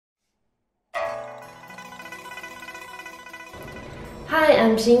Hi,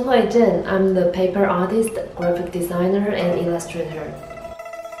 I'm Hsing-Hui Cheng. I'm the paper artist, graphic designer, and illustrator.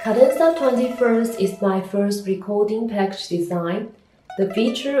 Cadenza 21st is my first recording package design. The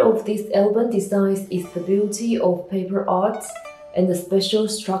feature of this album design is the beauty of paper arts and the special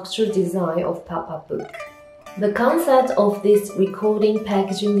structure design of pop-up book. The concept of this recording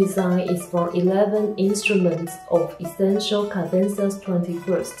packaging design is from 11 instruments of essential Cadenzas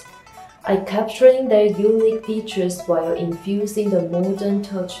 21st. I capturing their unique features while infusing the modern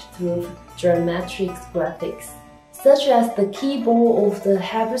touch through dramatic graphics, such as the keyboard of the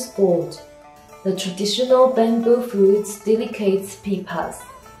harpsichord, the traditional bamboo flutes, delicate pipas,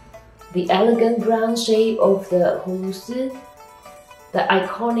 the elegant brown shape of the hulusi, the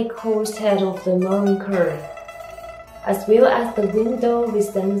iconic horse head of the Maroon, as well as the window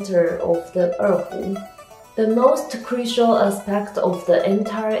recenter of the erhu. The most crucial aspect of the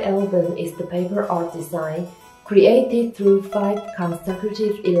entire album is the paper art design, created through 5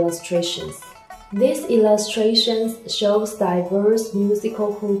 consecutive illustrations. These illustrations shows diverse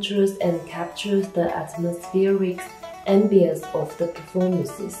musical cultures and captures the atmospheric ambience of the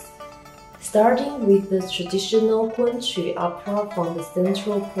performances. Starting with the traditional Kunqu opera from the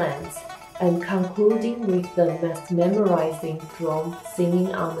central plants, and concluding with the mesmerizing drum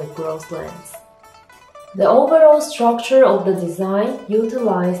singing on the grasslands. The overall structure of the design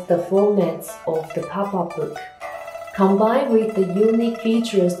utilized the formats of the pop-up book, combined with the unique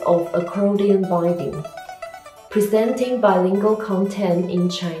features of accordion binding, presenting bilingual content in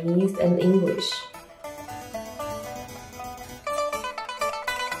Chinese and English.